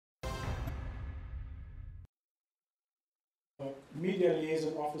media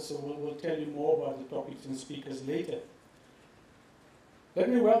liaison officer will tell you more about the topics and speakers later. Let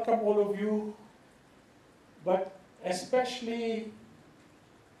me welcome all of you, but especially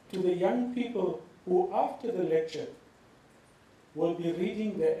to the young people who, after the lecture, will be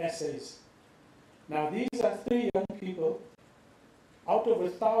reading their essays. Now, these are 3 young people out of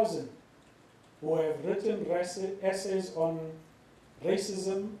 1,000 who have written essays on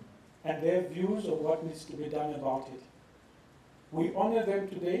racism and their views on what needs to be done about it. We honor them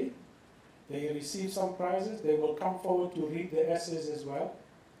today. They receive some prizes. They will come forward to read the essays as well.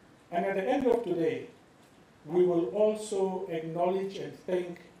 And at the end of today, we will also acknowledge and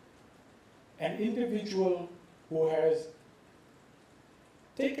thank an individual who has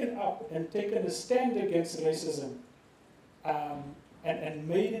taken up and taken a stand against racism and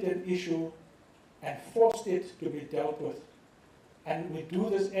made it an issue and forced it to be dealt with. And we do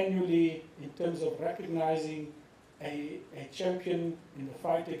this annually in terms of recognizing a champion in the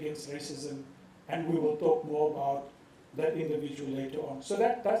fight against racism, and we will talk more about that individual later on. So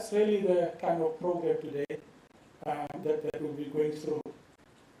that's really the kind of program today that we'll be going through.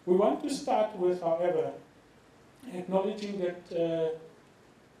 We want to start with, however, acknowledging that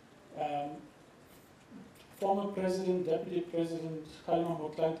former President, Deputy President Kgalema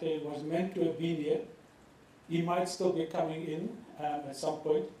Motlanthe was meant to have been here. He might still be coming in at some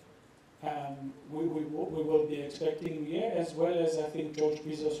point. We will be expecting him here, as well as I think George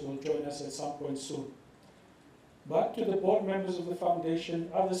Bezos will join us at some point soon. But to the board members of the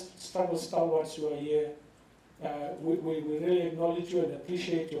foundation, other struggle stalwarts who are here, we really acknowledge you and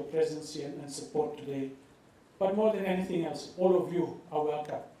appreciate your presence here and support today. But more than anything else, all of you are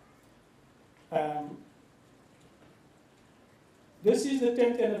welcome. This is the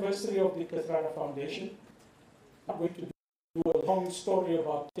 10th anniversary of the Kathrada Foundation. I'm going to do a long story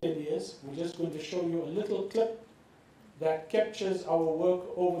about 10 years. We're just going to show you a little clip that captures our work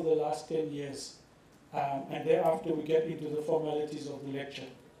over the last 10 years. And thereafter we get into the formalities of the lecture.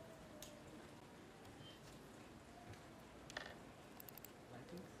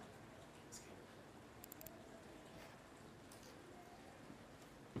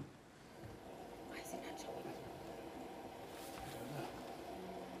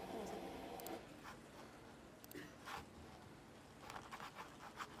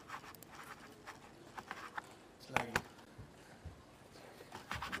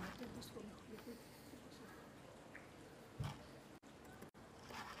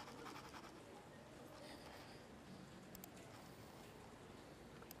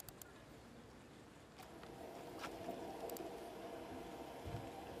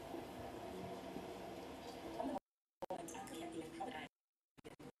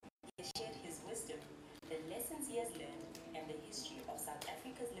 Shared his wisdom, the lessons he has learned, and the history of South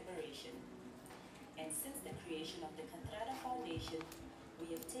Africa's liberation. And since the creation of the Kathrada Foundation, we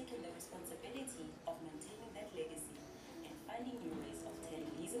have taken the responsibility of maintaining that legacy and finding new ways of telling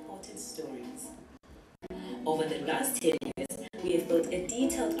these important stories. Over the last 10 years, we have built a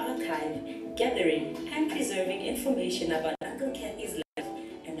detailed archive, gathering and preserving information about Uncle Kathy's life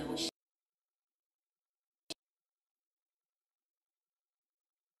and our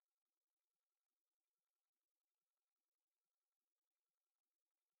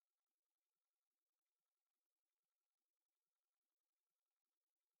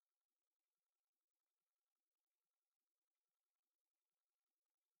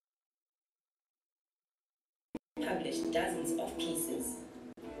published dozens of pieces.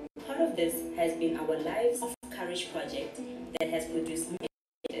 Part of this has been our Lives of Courage project that has produced many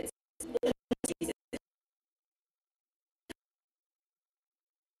editors.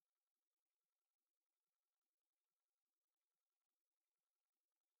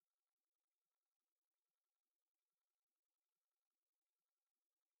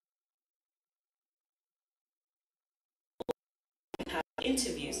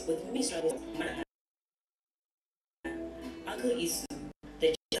 Interviews with Mr. Uncle Isu,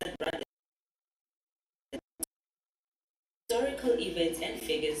 the Chad brothers, historical events and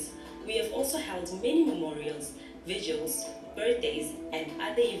figures. We have also held many memorials, vigils, birthdays, and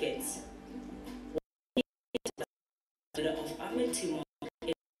other events. Of Ahmed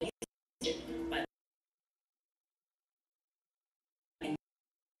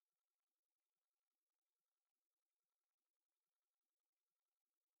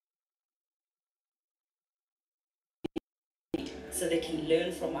so they can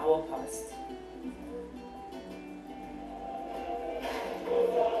learn from our past.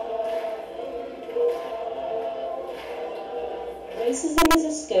 Racism is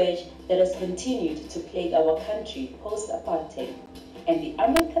a scourge that has continued to plague our country post-apartheid, and the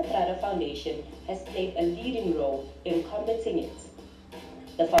Ahmed Kathrada Foundation has played a leading role in combating it.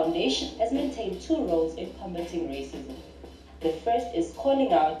 The foundation has maintained two roles in combating racism. The first is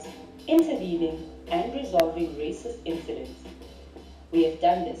calling out, intervening, and resolving racist incidents. We have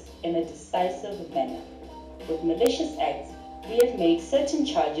done this in a decisive manner. With malicious acts, we have made certain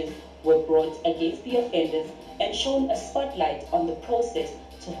charges were brought against the offenders and shown a spotlight on the process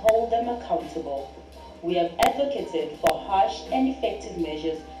to hold them accountable. We have advocated for harsh and effective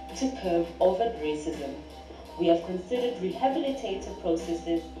measures to curb overt racism. We have considered rehabilitative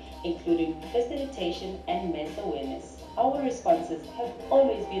processes, including facilitation and mass awareness. Our responses have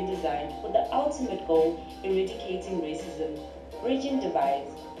always been designed with the ultimate goal: eradicating racism, bridging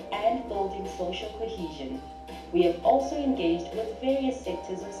divides, and building social cohesion. We have also engaged with various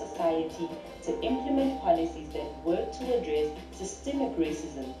sectors of society to implement policies that work to address systemic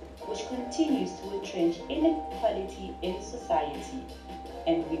racism, which continues to entrench inequality in society.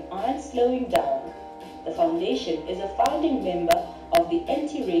 And we aren't slowing down. The Foundation is a founding member of the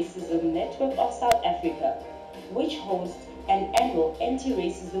Anti-Racism Network of South Africa, which hosts an annual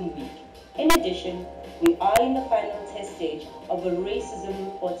Anti-Racism Week. In addition, we are in the final test stage of a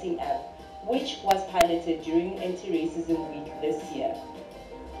racism reporting app, which was piloted during Anti-Racism Week this year.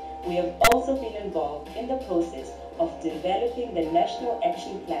 We have also been involved in the process of developing the National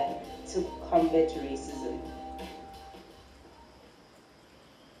Action Plan to combat racism.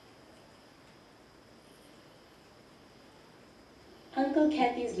 Uncle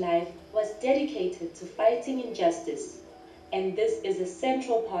Kathy's life was dedicated to fighting injustice, and this is a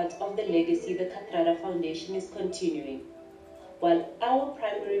central part of the legacy the Kathrada Foundation is continuing. While our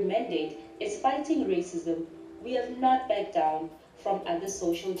primary mandate is fighting racism, we have not backed down from other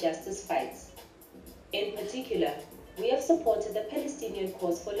social justice fights. In particular, we have supported the Palestinian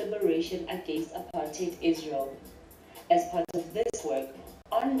cause for liberation against apartheid Israel. As part of this work,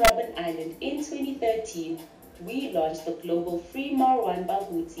 on Robben Island in 2013, we launched the global Free Marwan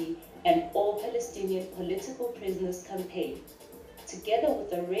Barghouti and All Palestinian Political Prisoners campaign. Together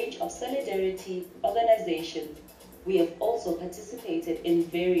with a range of solidarity organizations, we have also participated in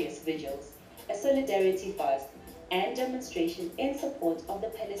various vigils, a solidarity fast, and demonstration in support of the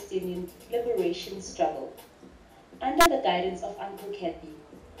Palestinian liberation struggle. Under the guidance of Uncle Kathy,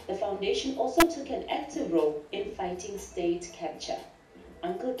 the Foundation also took an active role in fighting state capture.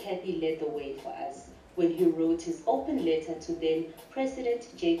 Uncle Kathy led the way for us when he wrote his open letter to then President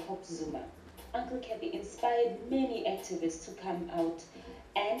Jacob Zuma. Uncle Kathy inspired many activists to come out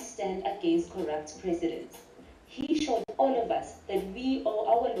and stand against corrupt presidents. He showed all of us that we owe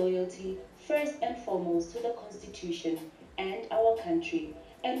our loyalty first and foremost to the Constitution and our country,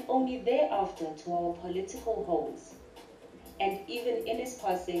 and only thereafter to our political homes. And even in his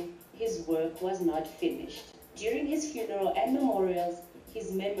passing, his work was not finished. During his funeral and memorials,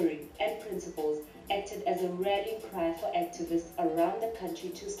 his memory and principles acted as a rallying cry for activists around the country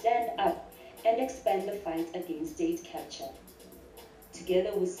to stand up and expand the fight against state capture.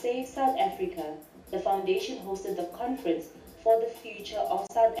 Together with Save South Africa, the Foundation hosted the Conference for the Future of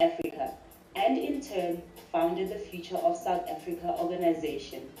South Africa, and in turn founded the Future of South Africa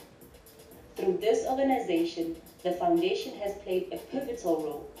organization. Through this organization, the Foundation has played a pivotal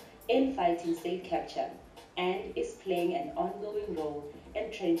role in fighting state capture and is playing an ongoing role in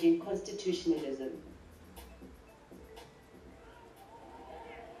entrenching constitutionalism.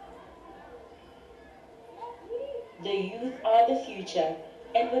 The youth are the future,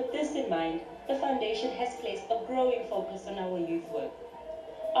 and with this in mind, the Foundation has placed a growing focus on our youth work.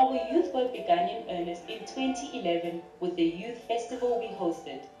 Our youth work began in earnest in 2011 with the Youth Festival we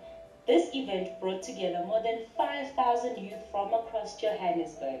hosted. This event brought together more than 5,000 youth from across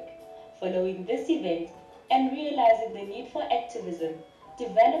Johannesburg. Following this event, and realizing the need for activism,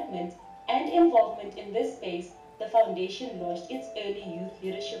 development, and involvement in this space, the Foundation launched its early youth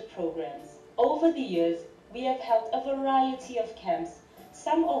leadership programs. Over the years, we have held a variety of camps,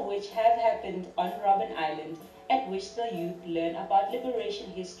 some of which have happened on Robben Island, at which the youth learn about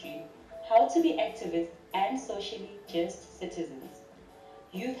liberation history, how to be activists, and socially just citizens.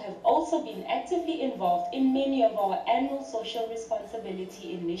 Youth have also been actively involved in many of our annual social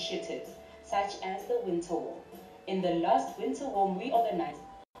responsibility initiatives, such as the Winter Warm. In the last Winter Warm we organized,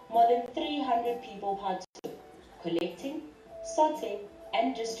 more than 300 people partook, collecting, sorting,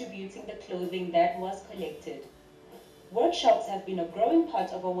 and distributing the clothing that was collected. Workshops have been a growing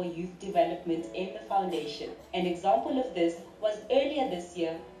part of our youth development in the Foundation. An example of this was earlier this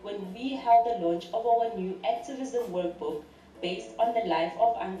year when we held the launch of our new activism workbook based on the life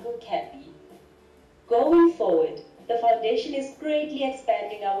of Uncle Kathy. Going forward, the Foundation is greatly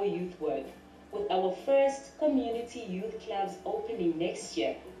expanding our youth work, with our first community youth clubs opening next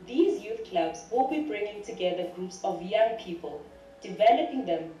year. These youth clubs will be bringing together groups of young people developing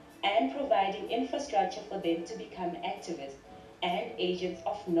them, and providing infrastructure for them to become activists and agents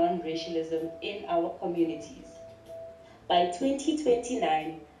of non-racialism in our communities. By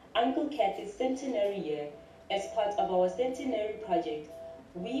 2029, Uncle Kathy's centenary year, as part of our centenary project,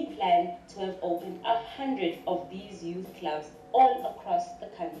 we plan to have opened 100 of these youth clubs all across the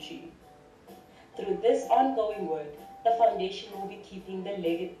country. Through this ongoing work, the foundation will be keeping the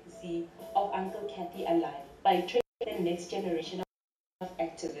legacy of Uncle Kathy alive by training the next generation of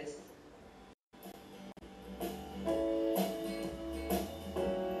activists.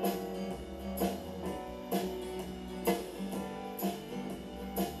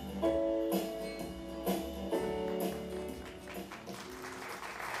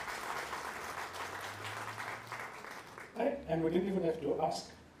 Right? And we didn't even have to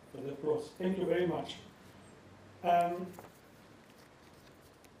ask for the applause. Thank you very much.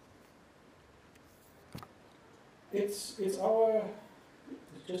 It's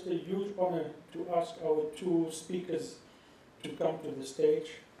just a huge honor to ask our two speakers to come to the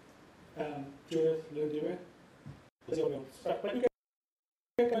stage. Judith, Lindiwe. But you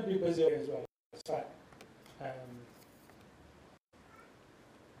can be busy as well. It's fine.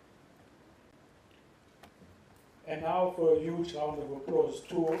 And now for a huge round of applause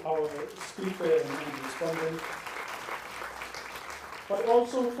to our speaker and respondent, but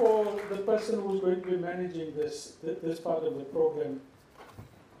also for the person who's going to be managing this part of the program.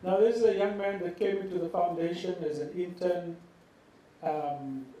 Now, this is a young man that came into the foundation as an intern,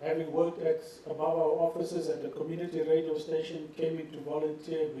 having worked at above our offices at a community radio station, came in to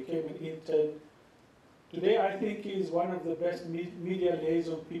volunteer, became an intern. Today, I think he is one of the best media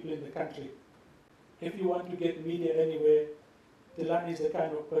liaison people in the country. If you want to get media anywhere, Delani is the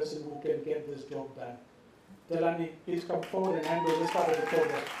kind of person who can get this job done. Delani, please come forward and handle this part of the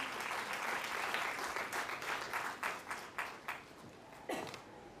program.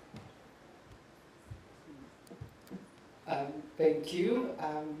 Thank you.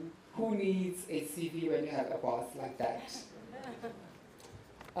 Who needs a CV when you have a boss like that?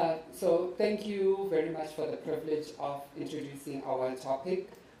 So thank you very much for the privilege of introducing our topic,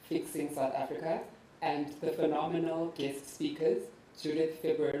 Fixing South Africa, and the phenomenal guest speakers, Judith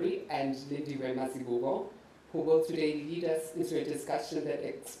February and Lindiwe Mazibuko, who will today lead us into a discussion that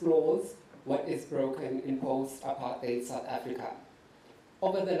explores what is broken in post-apartheid South Africa.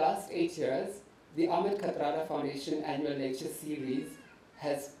 Over the last 8 years, the Ahmed Kathrada Foundation annual lecture series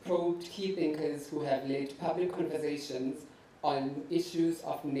has probed key thinkers who have led public conversations on issues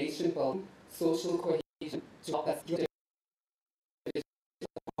of nation building, social cohesion, to help us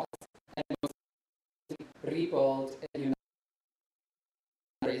rebuild a united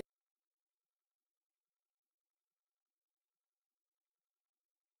race.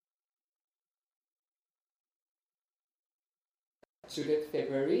 Judith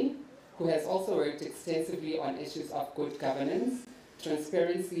February, who has also worked extensively on issues of good governance,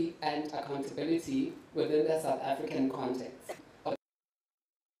 transparency, and accountability within the South African context. The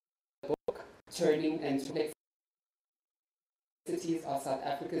book, Turning and Complexities of South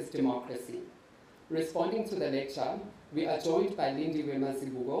Africa's Democracy. Responding to the lecture, we are joined by Lindiwe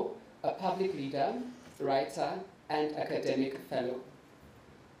Mazibuko, a public leader, writer, and academic fellow.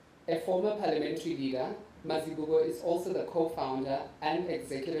 A former parliamentary leader, Mazibuko is also the co-founder and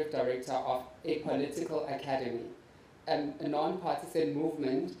executive director of A Political Academy, a non-partisan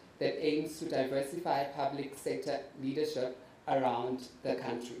movement that aims to diversify public sector leadership around the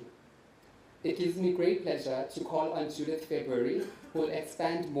country. It gives me great pleasure to call on Judith February, who will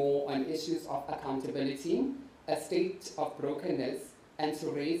expand more on issues of accountability, a state of brokenness, and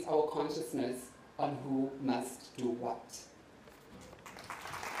to raise our consciousness on who must do what.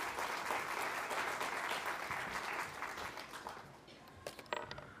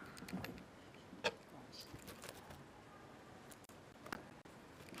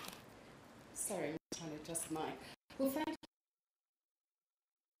 Sorry, I'm trying to adjust the mic. Well, thank you.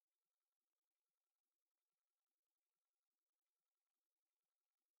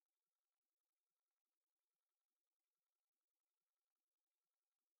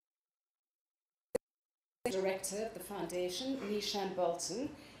 Director of the Foundation, Nishan Bolton,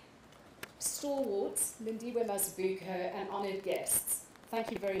 stalwarts, Lindiwe Mazibuko, and honoured guests.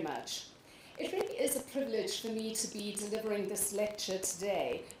 Thank you very much. It really is a privilege for me to be delivering this lecture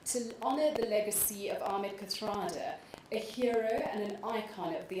today to honour the legacy of Ahmed Kathrada, a hero and an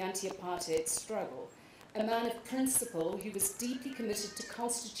icon of the anti-apartheid struggle, a man of principle who was deeply committed to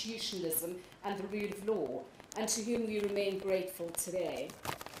constitutionalism and the rule of law, and to whom we remain grateful today.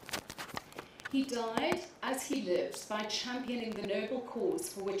 He died, as he lived, by championing the noble cause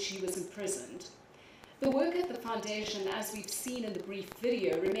for which he was imprisoned. The work of the Foundation, as we've seen in the brief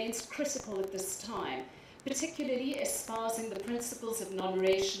video, remains critical at this time, particularly espousing the principles of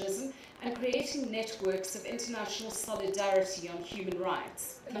non-racialism and creating networks of international solidarity on human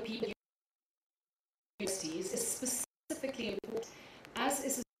rights. People universities is specifically important, as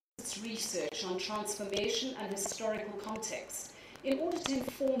is its research on transformation and historical context, in order to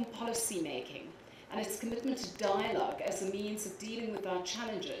inform policy making, and its commitment to dialogue as a means of dealing with our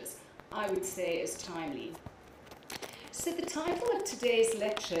challenges, I would say, is timely. So the title of today's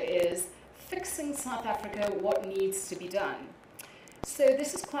lecture is Fixing South Africa, What Needs to be Done. So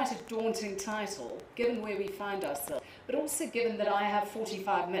this is quite a daunting title, given where we find ourselves, but also given that I have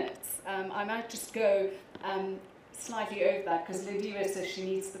 45 minutes. I might just go slightly over that, because Lindiwe says she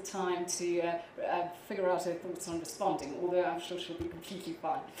needs the time to figure out her thoughts on responding, although I'm sure she'll be completely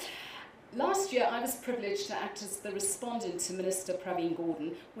fine. Last year, I was privileged to act as the respondent to Minister Pravin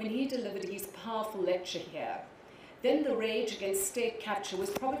Gordhan when he delivered his powerful lecture here. Then the rage against state capture was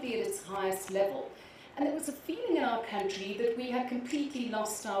probably at its highest level, and there was a feeling in our country that we had completely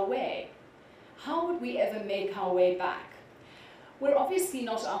lost our way. How would we ever make our way back? We're obviously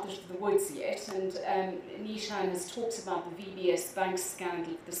not out of the woods yet, and Nishan has talked about the VBS bank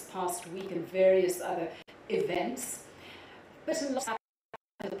scandal this past week and various other events. But in the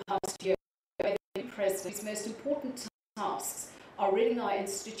past year, the President's most important tasks are ridding our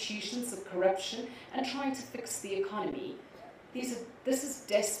institutions of corruption and trying to fix the economy. This is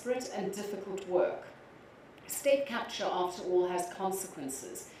desperate and difficult work. State capture, after all, has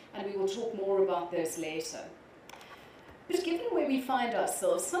consequences, and we will talk more about those later. But given where we find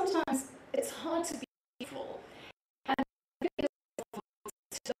ourselves, sometimes it's hard to be faithful, and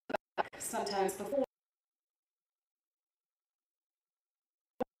sometimes before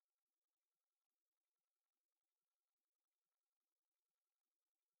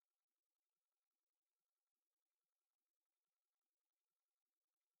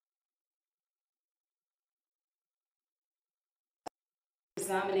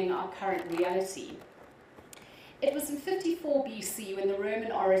examining our current reality. It was in 54 BC when the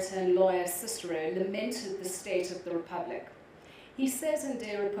Roman orator and lawyer Cicero lamented the state of the Republic. He says in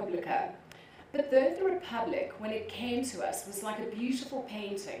De Republica, "But though the Republic, when it came to us, was like a beautiful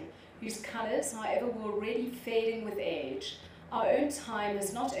painting, whose colours, however, were already fading with age, our own time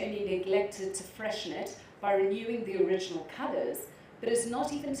has not only neglected to freshen it by renewing the original colours, but has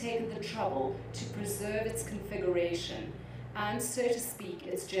not even taken the trouble to preserve its configuration, and, so to speak,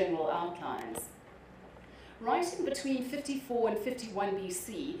 its general outlines." Writing between 54 and 51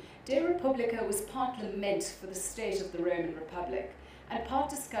 BC, De Republica was part lament for the state of the Roman Republic, and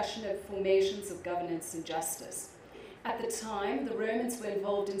part discussion of formations of governance and justice. At the time, the Romans were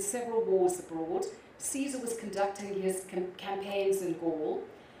involved in several wars abroad. Caesar was conducting his campaigns in Gaul,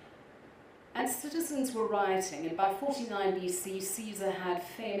 and citizens were rioting, and by 49 BC, Caesar had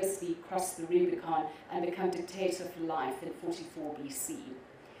famously crossed the Rubicon and become dictator for life in 44 BC.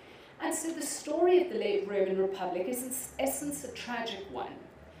 And so the story of the late Roman Republic is in essence a tragic one.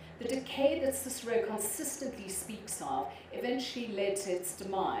 The decay that Cicero consistently speaks of eventually led to its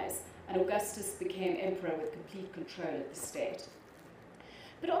demise, and Augustus became emperor with complete control of the state.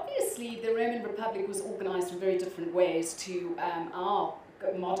 But obviously the Roman Republic was organized in very different ways to our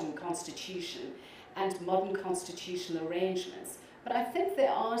modern constitution and modern constitutional arrangements. But I think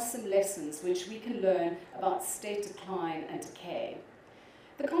there are some lessons which we can learn about state decline and decay.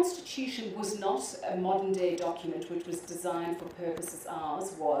 The Constitution was not a modern-day document which was designed for purposes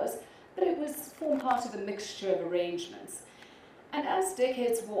ours was, but it formed part of a mixture of arrangements. And as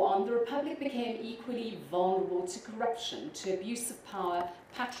decades wore on, the Republic became equally vulnerable to corruption, to abuse of power,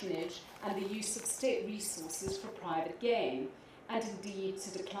 patronage, and the use of state resources for private gain, and indeed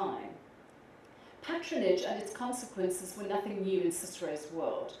to decline. Patronage and its consequences were nothing new in Cicero's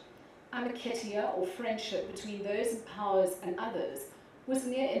world. Amicitia, or friendship between those in power and others, was a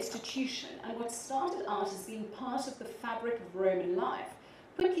mere institution, and what started out as being part of the fabric of Roman life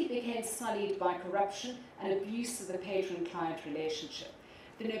quickly became sullied by corruption and abuse of the patron-client relationship.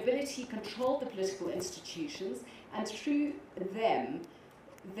 The nobility controlled the political institutions, and through them,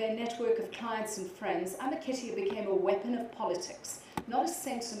 their network of clients and friends, amicitia became a weapon of politics, not a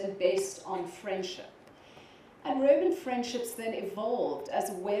sentiment based on friendship. And Roman friendships then evolved as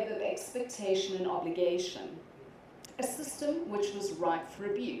a web of expectation and obligation, a system which was ripe for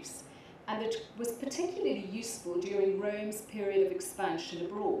abuse, and it was particularly useful during Rome's period of expansion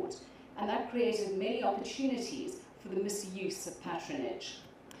abroad, and that created many opportunities for the misuse of patronage.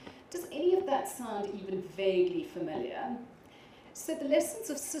 Does any of that sound even vaguely familiar? So the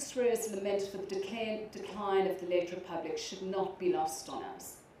lessons of Cicero's lament for the decline of the late Republic should not be lost on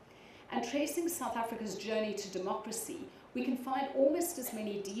us. And and tracing South Africa's journey to democracy, we can find almost as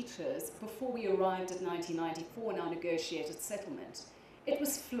many detours before we arrived at 1994 in our negotiated settlement. It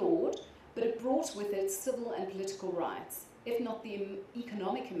was flawed, but it brought with it civil and political rights, if not the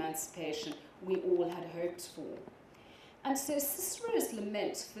economic emancipation we all had hoped for. And so Cicero's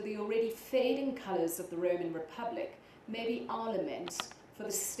lament for the already fading colours of the Roman Republic may be our lament for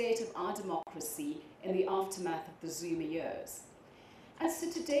the state of our democracy in the aftermath of the Zuma years. And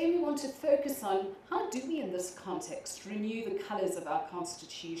so today we want to focus on how do we in this context renew the colours of our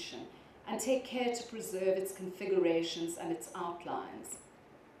constitution and take care to preserve its configurations and its outlines.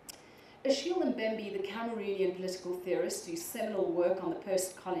 Achille Mbembe, the Cameroonian political theorist whose seminal work on the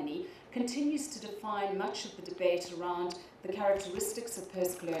post-colony continues to define much of the debate around the characteristics of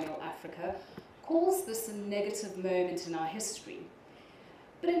post-colonial Africa, calls this a negative moment in our history.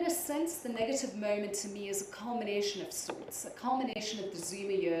 But in a sense, the negative moment to me is a culmination of sorts, a culmination of the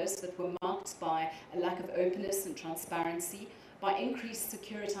Zuma years that were marked by a lack of openness and transparency, by increased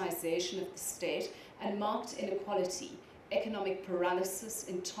securitization of the state, and marked inequality, economic paralysis,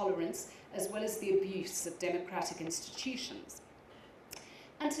 intolerance, as well as the abuse of democratic institutions.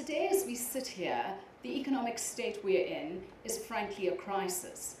 And today, as we sit here, the economic state we're in is frankly a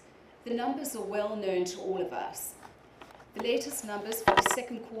crisis. The numbers are well known to all of us. The latest numbers for the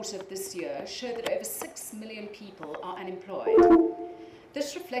second quarter of this year show that over 6 million people are unemployed.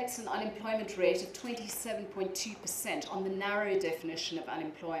 This reflects an unemployment rate of 27.2% on the narrow definition of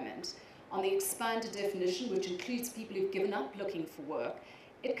unemployment. On the expanded definition, which includes people who've given up looking for work,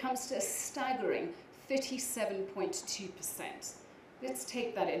 it comes to a staggering 37.2%. Let's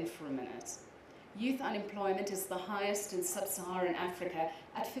take that in for a minute. Youth unemployment is the highest in sub-Saharan Africa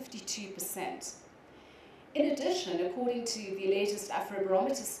at 52%. In addition, according to the latest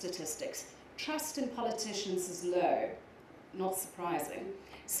Afrobarometer statistics, trust in politicians is low. Not surprising.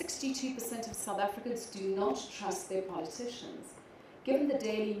 62% of South Africans do not trust their politicians. Given the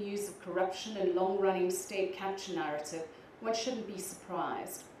daily news of corruption and long-running state capture narrative, one shouldn't be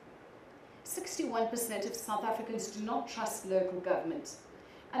surprised. 61% of South Africans do not trust local government.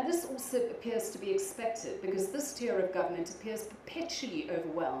 And this also appears to be expected because this tier of government appears perpetually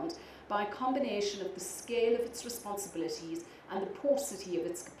overwhelmed by a combination of the scale of its responsibilities and the paucity of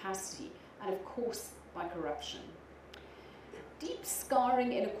its capacity, and of course, by corruption. Deep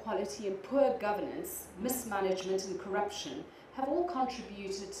scarring inequality and poor governance, mismanagement and corruption have all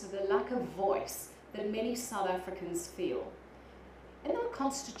contributed to the lack of voice that many South Africans feel. In our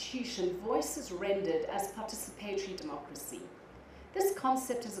constitution, voice is rendered as participatory democracy. This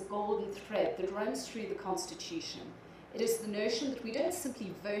concept is a golden thread that runs through the constitution. It is the notion that we don't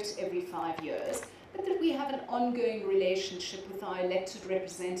simply vote every 5 years, but that we have an ongoing relationship with our elected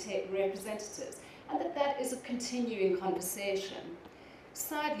representatives, and that is a continuing conversation.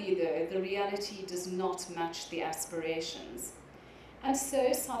 Sadly, though, the reality does not match the aspirations. And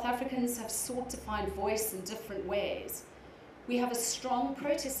so South Africans have sought to find voice in different ways. We have a strong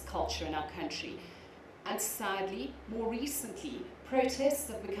protest culture in our country, and sadly, more recently, protests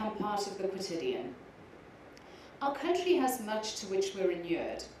have become part of the quotidian. Our country has much to which we're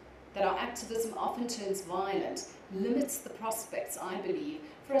inured. That our activism often turns violent limits the prospects, I believe,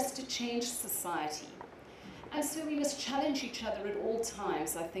 for us to change society. And so we must challenge each other at all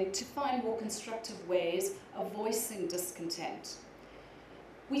times, I think, to find more constructive ways of voicing discontent.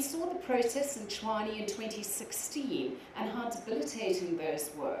 We saw the protests in Tshwane in 2016 and how debilitating those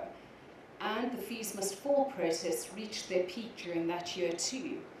were. And the Fees Must Fall protests reached their peak during that year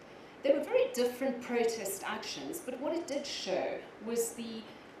too. They were very different protest actions, but what it did show was the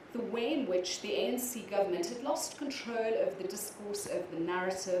way in which the ANC government had lost control of the discourse, of the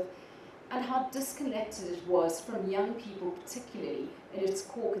narrative, and how disconnected it was from young people, particularly in its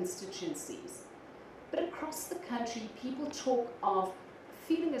core constituencies. But across the country, people talk of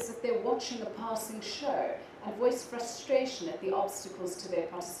feeling as if they're watching a passing show and voice frustration at the obstacles to their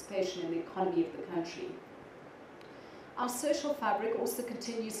participation in the economy of the country. Our social fabric also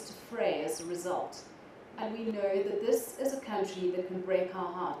continues to fray as a result, and we know that this is a country that can break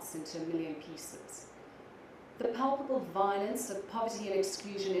our hearts into a million pieces. The palpable violence of poverty and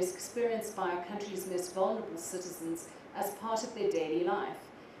exclusion is experienced by our country's most vulnerable citizens as part of their daily life.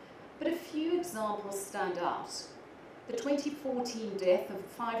 But a few examples stand out. The 2014 death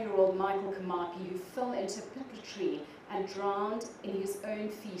of 5-year-old Michael Kamapi, who fell into a pit latrine and drowned in his own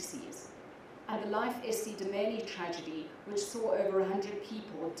feces, and the Life Esidimeni tragedy, which saw over 100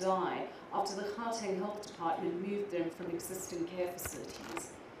 people die after the Gauteng Health Department moved them from existing care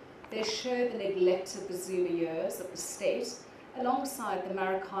facilities. They show the neglect of the Zuma years of the state, alongside the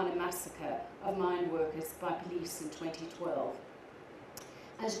Marikana massacre of mine workers by police in 2012.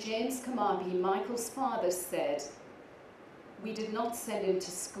 As James Kamabi, Michael's father, said, "We did not send him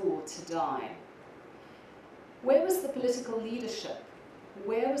to school to die." Where was the political leadership?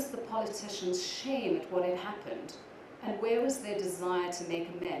 Where was the politicians' shame at what had happened? And where was their desire to make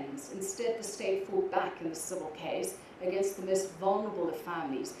amends? Instead, the state fought back in the civil case against the most vulnerable of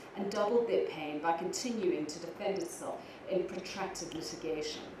families and doubled their pain by continuing to defend itself in protracted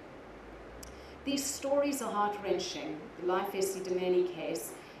litigation. These stories are heart-wrenching. The Life Essie Domeni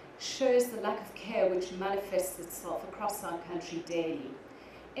case shows the lack of care which manifests itself across our country daily.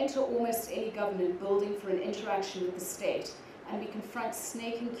 Enter almost any government building for an interaction with the state, and we confront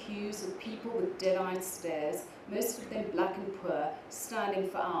snaking queues of people with dead-eyed stares, most of them black and poor, standing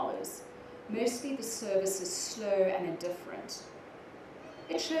for hours. Mostly the service is slow and indifferent.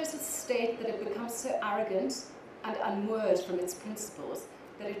 It shows a state that had become so arrogant and unmoored from its principles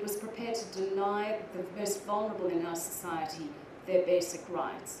that it was prepared to deny the most vulnerable in our society their basic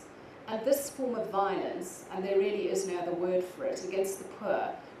rights. And this form of violence, and there really is no other word for it, against the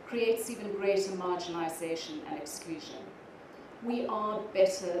poor, creates even greater marginalization and exclusion. We are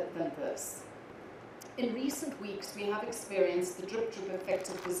better than this. In recent weeks, we have experienced the drip-drip effect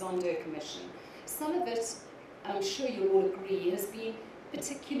of the Zondo Commission. Some of it, and I'm sure you'll all agree, has been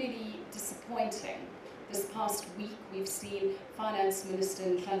particularly disappointing. This past week, we've seen Finance Minister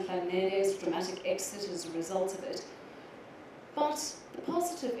Nhlanhla Nene's dramatic exit as a result of it. But the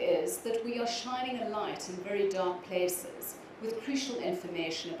positive is that we are shining a light in very dark places with crucial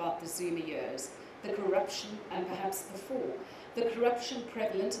information about the Zuma years, the corruption, and perhaps before, the corruption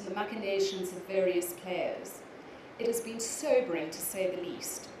prevalent in the machinations of various players. It has been sobering, to say the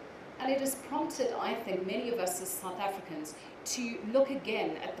least, and it has prompted, I think, many of us as South Africans to look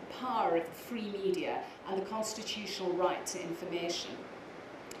again at the power of the free media and the constitutional right to information.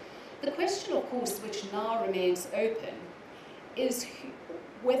 The question, of course, which now remains open is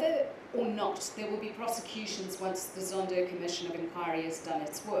whether or not there will be prosecutions once the Zondo Commission of Inquiry has done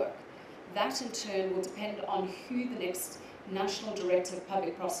its work. That, in turn, will depend on who the next National Director of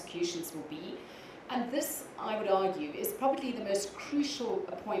Public Prosecutions will be, and this, I would argue, is probably the most crucial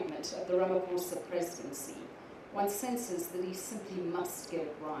appointment of the Ramaphosa presidency. One senses that he simply must get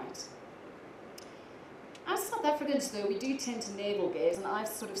it right. As South Africans, though, we do tend to navel gaze, and I've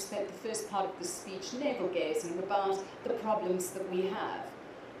sort of spent the first part of this speech navel gazing about the problems that we have.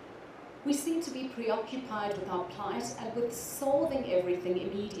 We seem to be preoccupied with our plight and with solving everything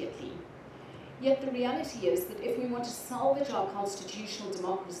immediately. Yet the reality is that if we want to salvage our constitutional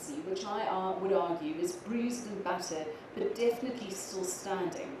democracy, which I would argue is bruised and battered, but definitely still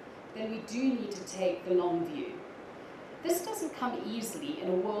standing, then we do need to take the long view. This doesn't come easily in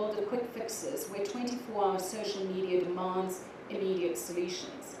a world of quick fixes where 24-hour social media demands immediate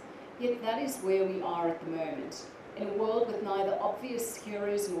solutions. Yet that is where we are at the moment, in a world with neither obvious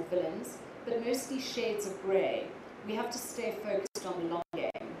heroes nor villains, but mostly shades of grey. We have to stay focused on the long game.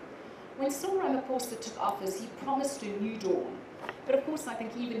 When Cyril Ramaphosa took office, he promised a new dawn. But of course, I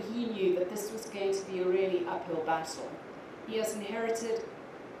think even he knew that this was going to be a really uphill battle. He has inherited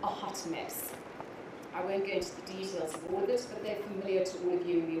a hot mess. I won't go into the details of all of it, but they're familiar to all of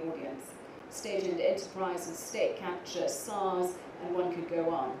you in the audience. State-owned enterprises, state capture, SARS, and one could go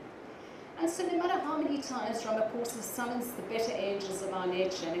on. And so no matter how many times Ramaphosa summons the better angels of our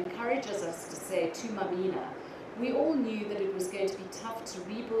nature and encourages us to say, "Tu mamina," we all knew that it was going to be tough to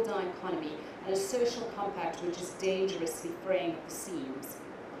rebuild our economy and a social compact which is dangerously fraying at the seams.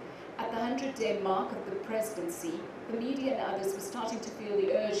 At the 100-day mark of the presidency, the media and others were starting to feel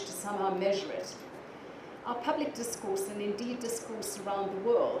the urge to somehow measure it. Our public discourse, and indeed discourse around the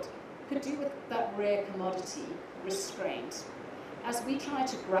world, could do with that rare commodity, restraint. As we try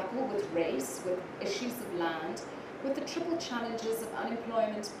to grapple with race, with issues of land, with the triple challenges of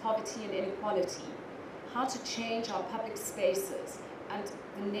unemployment, poverty, and inequality, how to change our public spaces and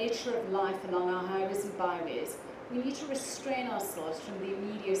the nature of life along our highways and byways, we need to restrain ourselves from the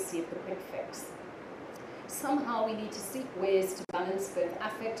immediacy of the quick fix. Somehow we need to seek ways to balance both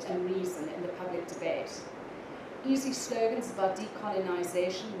affect and reason in the public debate. Easy slogans about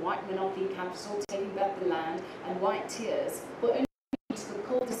decolonization, white monopoly capital, taking back the land, and white tears will only lead to the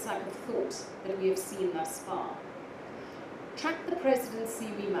cul-de-sac of thought that we have seen thus far. Track the presidency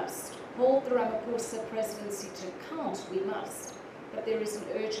we must. Hold the Ramaphosa presidency to account we must. But there is an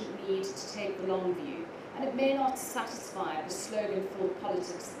urgent need to take the long view, and it may not satisfy the slogan-filled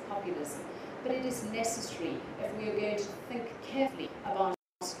politics of populism, but it is necessary if we are going to think carefully about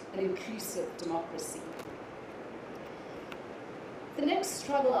an inclusive democracy. The next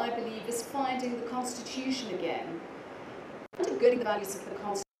struggle, I believe, is finding the Constitution again. Undergirding the values of the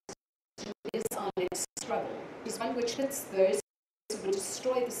Constitution is our next struggle. It is one which hits those who would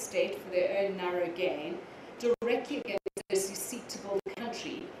destroy the state for their own narrow gain, directly against those who seek to build a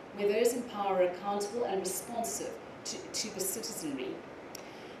country where those in power are accountable and responsive to the citizenry.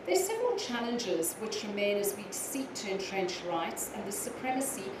 There are several challenges which remain as we seek to entrench rights and the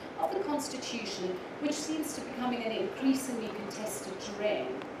supremacy of the Constitution, which seems to be becoming an increasingly contested terrain.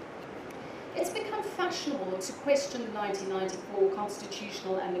 It's become fashionable to question the 1994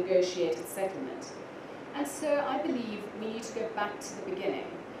 constitutional and negotiated settlement. And so I believe we need to go back to the beginning.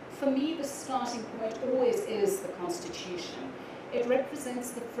 For me, the starting point always is the Constitution. It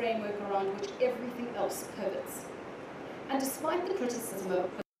represents the framework around which everything else pivots. And despite the criticism of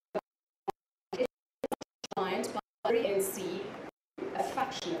it, signed by the ANC, a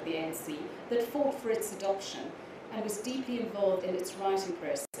faction of the ANC, that fought for its adoption and was deeply involved in its writing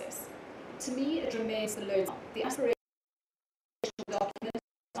process. To me, it remains the aspirational document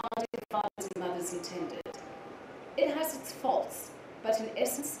founding fathers and mothers intended. It has its faults, but in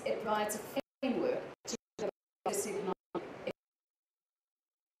essence, it provides a framework to develop this economic.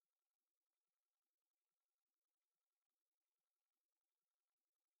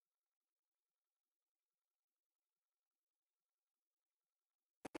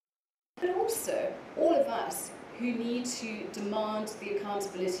 But also, all of us who need to demand the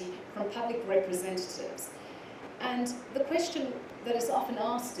accountability from public representatives. And the question that is often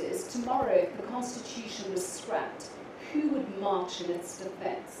asked is, tomorrow, if the Constitution was scrapped, who would march in its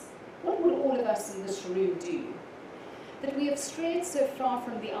defense? What would all of us in this room do? That we have strayed so far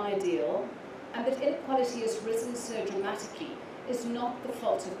from the ideal, and that inequality has risen so dramatically, is not the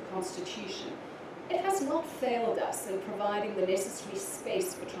fault of the Constitution. It has not failed us in providing the necessary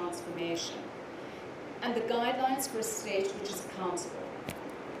space for transformation and the guidelines for a state which is accountable.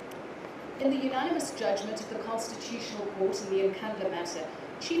 In the unanimous judgment of the Constitutional Court in the Nkandla matter,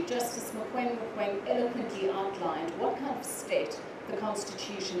 Chief Justice Mogoeng eloquently outlined what kind of state the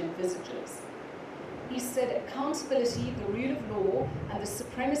Constitution envisages. He said accountability, the rule of law, and the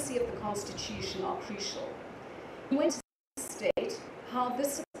supremacy of the Constitution are crucial. He went to state how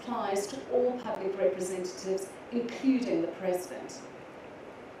this applies to all public representatives, including the President.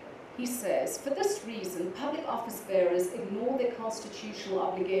 He says, for this reason, public office bearers ignore their constitutional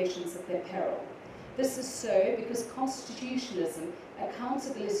obligations at their peril. This is so because constitutionalism,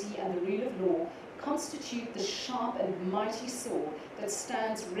 accountability, and the rule of law constitute the sharp and mighty sword that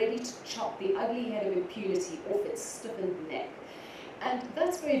stands ready to chop the ugly head of impunity off its stiffened neck. And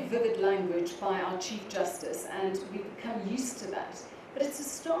that's very vivid language by our Chief Justice, and we've become used to that. But it's a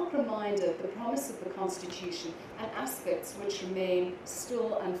stark reminder of the promise of the Constitution and aspects which remain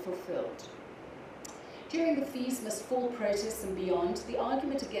still unfulfilled. During the Fees Must Fall protests and beyond, the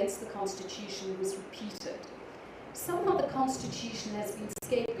argument against the Constitution was repeated. Somehow the Constitution has been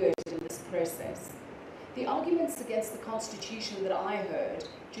scapegoated in this process. The arguments against the Constitution that I heard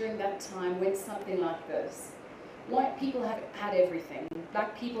during that time went something like this. White people have had everything.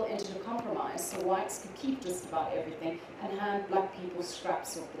 Black people entered a compromise so whites could keep just about everything and hand black people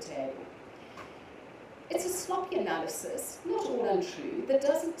scraps off the table. It's a sloppy analysis, not all untrue, that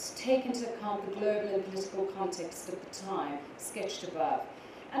doesn't take into account the global and political context of the time sketched above,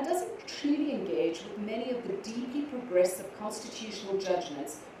 and doesn't truly engage with many of the deeply progressive constitutional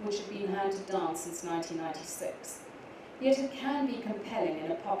judgments which have been handed down since 1996. Yet it can be compelling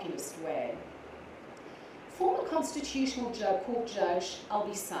in a populist way. Former Constitutional Court Judge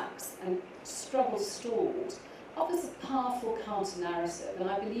Albie Sachs and Struggle Stalwart offers a powerful counter-narrative, and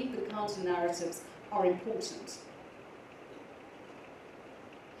I believe the counter-narratives are important.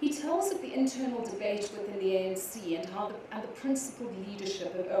 He tells of the internal debate within the ANC and the principled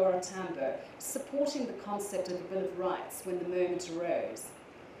leadership of O.R. Tambo supporting the concept of the Bill of Rights when the moment arose.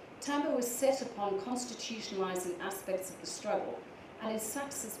 Tambo was set upon constitutionalizing aspects of the struggle, and in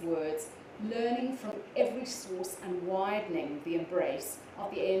Sachs's words, learning from every source and widening the embrace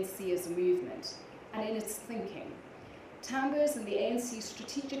of the ANC as a movement, and in its thinking. Tambo's and the ANC's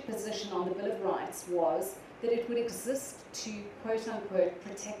strategic position on the Bill of Rights was that it would exist to, quote-unquote,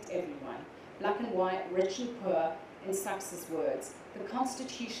 protect everyone, black and white, rich and poor, in Sachs's words. The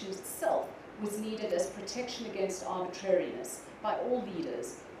Constitution itself was needed as protection against arbitrariness by all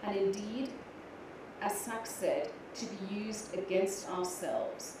leaders, and indeed, as Sachs said, to be used against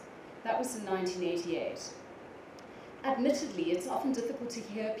ourselves. That was in 1988. Admittedly, it's often difficult to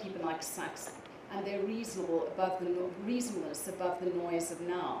hear people like Sachs and their reasonableness above the noise of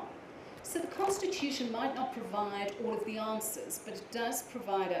now. So the Constitution might not provide all of the answers, but it does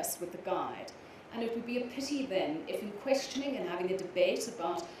provide us with a guide. And it would be a pity then if in questioning and having a debate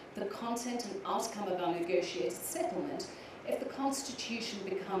about the content and outcome of our negotiated settlement, if the Constitution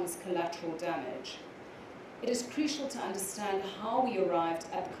becomes collateral damage. It is crucial to understand how we arrived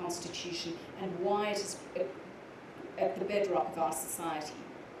at the Constitution and why it is at the bedrock of our society.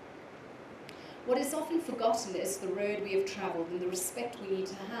 What is often forgotten is the road we have travelled and the respect we need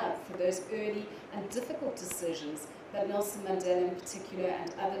to have for those early and difficult decisions that Nelson Mandela in particular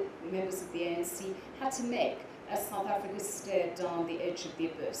and other members of the ANC had to make as South Africa stared down the edge of the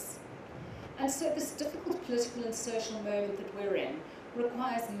abyss. And so this difficult political and social moment that we're in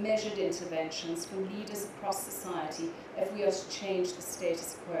requires measured interventions from leaders across society if we are to change the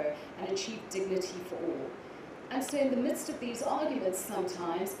status quo and achieve dignity for all. And so in the midst of these arguments,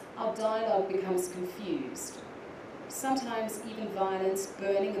 sometimes our dialogue becomes confused. Sometimes even violence,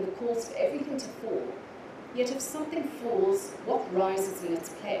 burning, and the calls for everything to fall. Yet if something falls, what rises in its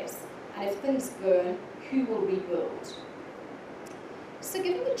place? And if things burn, who will rebuild? So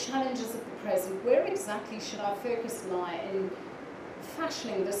given the challenges of the present, where exactly should our focus lie in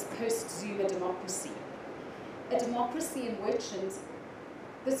fashioning this post-Zuma democracy? A democracy in which, and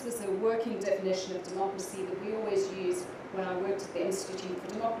this was a working definition of democracy that we always used when I worked at the Institute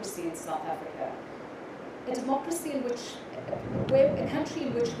for Democracy in South Africa. A democracy in which, a country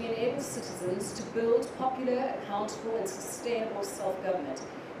in which we enable citizens to build popular, accountable and sustainable self-government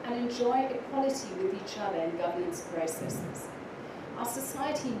and enjoy equality with each other in governance processes. Our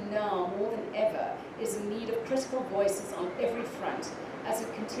society now, more than ever, is in need of critical voices on every front as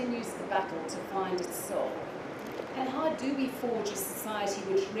it continues the battle to find its soul. And how do we forge a society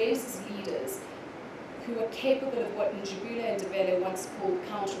which raises leaders who are capable of what Njibula and Ndebele once called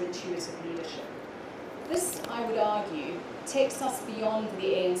counterintuitive leadership? This, I would argue, takes us beyond the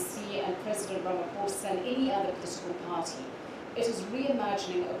ANC and President Ramaphosa and any other political party. It is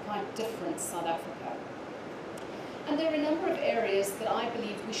reimagining a quite different South Africa. And there are a number of areas that I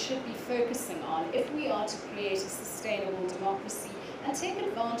believe we should be focusing on if we are to create a sustainable democracy and take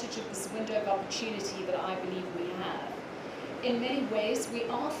advantage of this window of opportunity that I believe we have. In many ways, we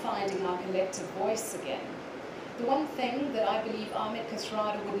are finding our collective voice again. The one thing that I believe Ahmed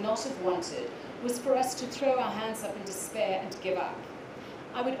Kathrada would not have wanted was for us to throw our hands up in despair and give up.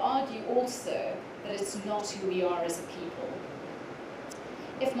 I would argue also that it's not who we are as a people.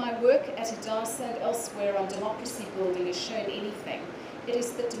 If my work at Hadassah and elsewhere on democracy building has shown anything, it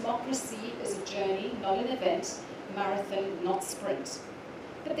is that democracy is a journey, not an event, marathon, not sprint.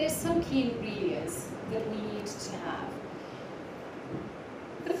 But there's some key ingredients that we need to have.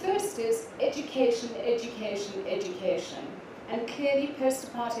 The first is education, education, education. And clearly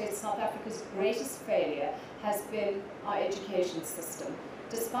post-apartheid South Africa's greatest failure has been our education system,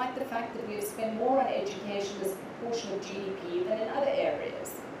 despite the fact that we have spent more on education as a proportion of GDP than in other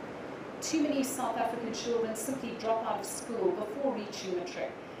areas. Too many South African children simply drop out of school before reaching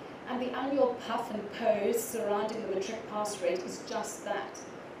matric. And the annual puff and pose surrounding the matric pass rate is just that,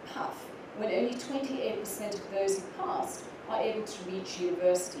 puff, when only 28% of those who passed are able to reach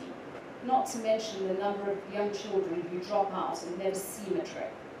university, not to mention the number of young children who drop out and never see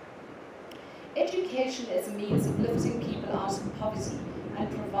matric. Education is a means of lifting people out of poverty and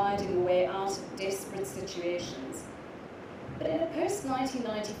providing a way out of desperate situations. But in a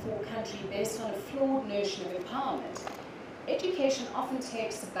post-1994 country based on a flawed notion of empowerment, education often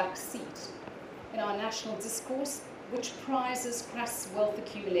takes a back seat in our national discourse, which prizes crass wealth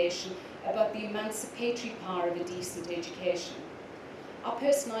accumulation above the emancipatory power of a decent education. Our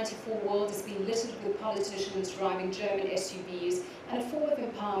post-94 world has been littered with politicians driving German SUVs and a form of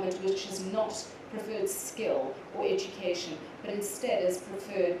empowerment which has not preferred skill or education, but instead has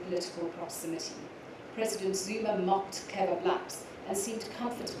preferred political proximity. President Zuma mocked clever blacks and seemed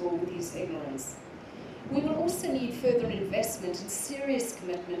comfortable with his ignorance. We will also need further investment and serious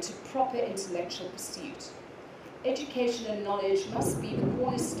commitment to proper intellectual pursuit. Education and knowledge must be the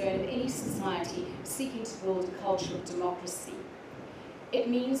cornerstone of any society seeking to build a culture of democracy. It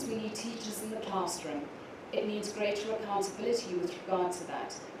means we need teachers in the classroom. It means greater accountability with regard to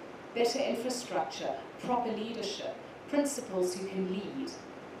that. Better infrastructure, proper leadership, principals who can lead.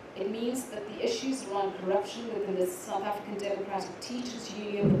 It means that the issues around corruption within the South African Democratic Teachers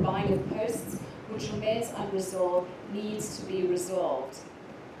Union, the buying of posts, which remains unresolved, needs to be resolved.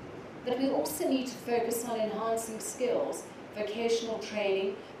 But we also need to focus on enhancing skills, vocational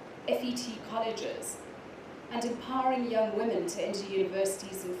training, FET colleges, and empowering young women to enter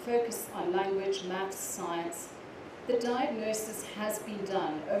universities and focus on language, maths, science. The diagnosis has been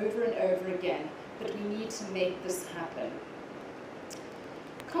done over and over again, but we need to make this happen.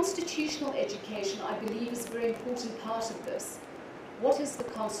 Constitutional education, I believe, is a very important part of this. What is the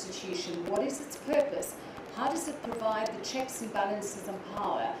Constitution? What is its purpose? How does it provide the checks and balances on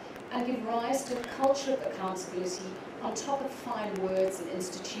power and give rise to a culture of accountability on top of fine words and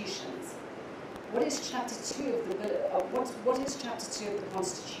institutions? What is Chapter 2 of the what is Chapter 2 of the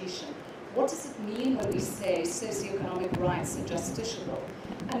Constitution? What does it mean when we say socioeconomic rights are justiciable?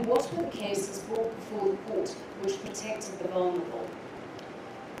 And what were the cases brought before the court which protected the vulnerable?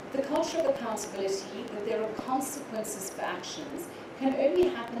 The culture of accountability, that there are consequences for actions, can only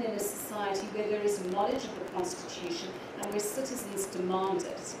happen in a society where there is knowledge of the Constitution and where citizens demand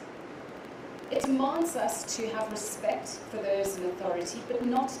it. It demands us to have respect for those in authority, but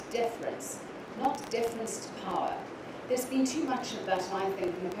not deference to power. There's been too much of that, I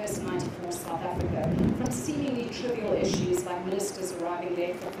think, in the post-94 South Africa, from seemingly trivial issues like ministers arriving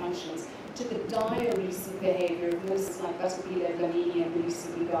late for functions to the dire recent behaviour of ministers like Bathabile Dlamini and Lucy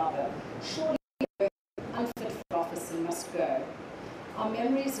Mugaba. Surely unfit for office and must go. Our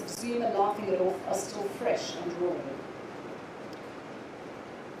memories of Zuma laughing it off are still fresh and raw.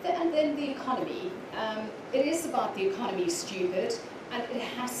 And then the economy. It is about the economy, stupid, and it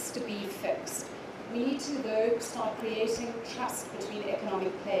has to be fixed. We need to, though, start creating trust between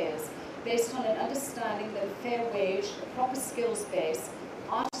economic players based on an understanding that a fair wage, a proper skills base,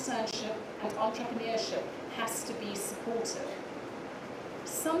 artisanship and entrepreneurship has to be supported.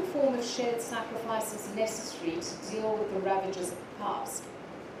 Some form of shared sacrifice is necessary to deal with the ravages of the past.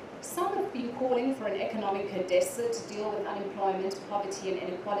 Some have been calling for an economic Odessa to deal with unemployment, poverty and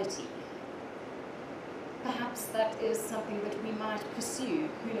inequality. Perhaps that is something that we might pursue,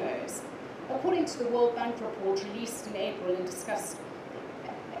 who knows. According to the World Bank report released in April and discussed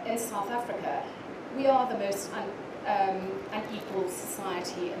in South Africa, we are the most unequal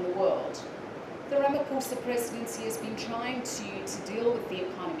society in the world. The Ramaphosa presidency has been trying to deal with the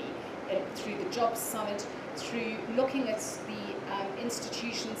economy through the Jobs Summit, through looking at the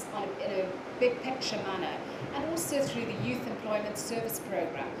institutions in a big picture manner, and also through the Youth Employment Service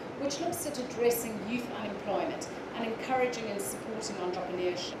Program, which looks at addressing youth unemployment and encouraging and supporting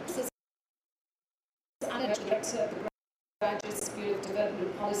entrepreneurship. Ahmed, Director of the Graduate School of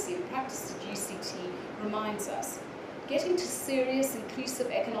Development Policy and Practice at UCT, reminds us, getting to serious,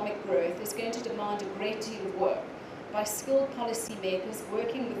 inclusive economic growth is going to demand a great deal of work by skilled policymakers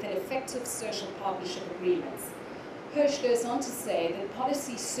working within effective social partnership agreements. Hirsch goes on to say that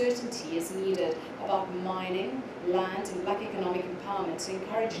policy certainty is needed about mining, land and black economic empowerment to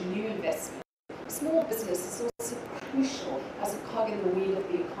encourage new investment. Small business is also crucial as a cog in the wheel of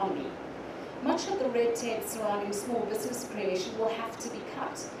the economy. Much of the red tape surrounding small business creation will have to be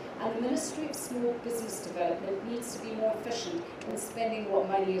cut, and the Ministry of Small Business Development needs to be more efficient in spending what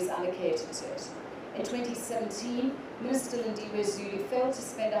money is allocated to it. In 2017, Minister Lindiwe Zulu failed to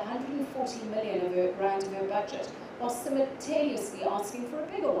spend 140 million rand of her budget, while simultaneously asking for a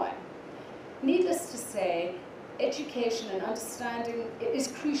bigger one. Needless to say, education and understanding is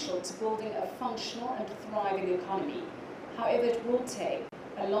crucial to building a functional and thriving economy. However, it will take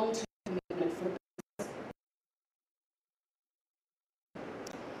a long-term commitment from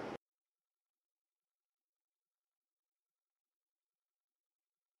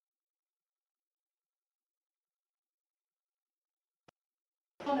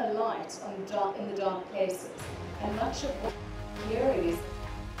on a light in the dark places, and much of what we're hearing is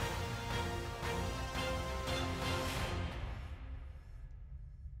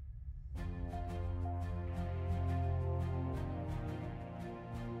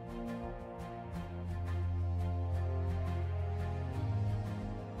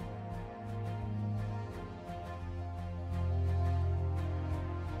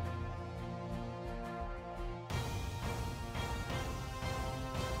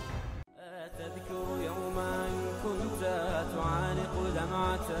تذكر يوما كنت تعانق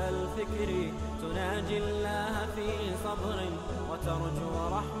دمعة الفكر تناجي الله في صبر وترجو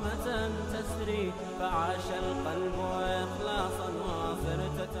رحمة تسري فعاش القلب إخلاصا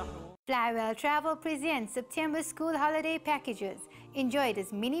وصرت تحو. Flywell Travel presents September school holiday packages. Enjoy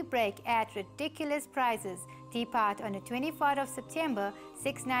this mini break at ridiculous prices. Depart on the 24th of September,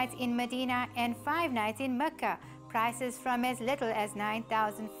 6 nights in Medina and 5 nights in Mecca. Prices from as little as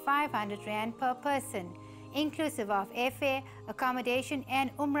 9,500 Rand per person, inclusive of airfare, accommodation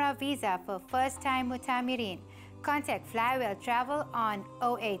and Umrah visa for first-time Mutamirin. Contact Flywell Travel on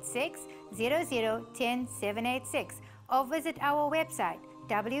 086 00 10 786 or visit our website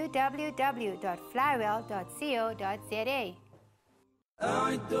www.flywell.co.za.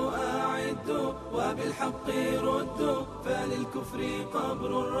 أعدوا وبالحق ردوا فللكفر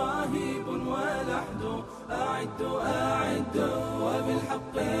قبر رهيب ولحد أعدوا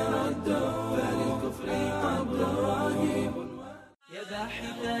وبالحق ردوا فللكفر قبر رهيب يا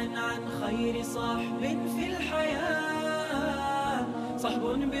باحثا عن خير صاحب في الحياة صحب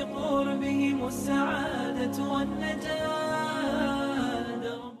بقربهم السعادة والنجاة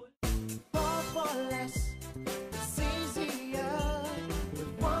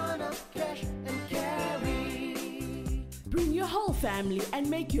your whole family and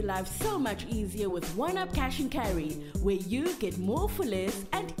make your life so much easier with 1UP Cash and Carry, where you get more for less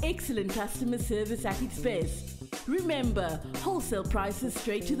and excellent customer service at its best. Remember, wholesale prices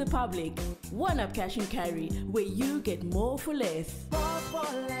straight to the public. 1UP Cash and Carry, where you get more for less. More for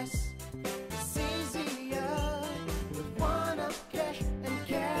less. It's easier with 1UP Cash and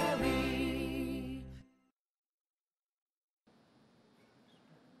Carry.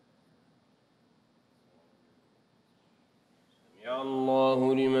 سمع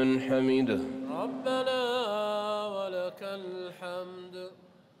الله لمن حمده ربنا ولك الحمد.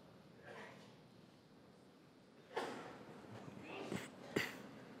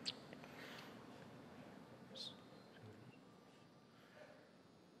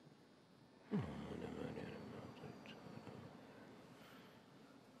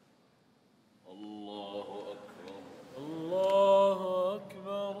 الله أكبر الله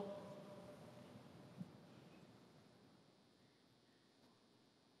أكبر.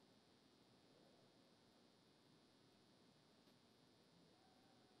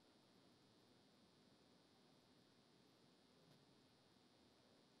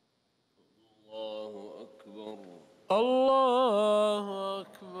 الله أكبر الله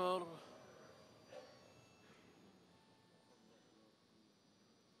أكبر.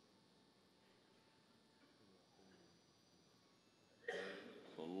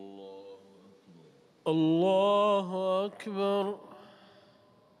 الله أكبر الله أكبر.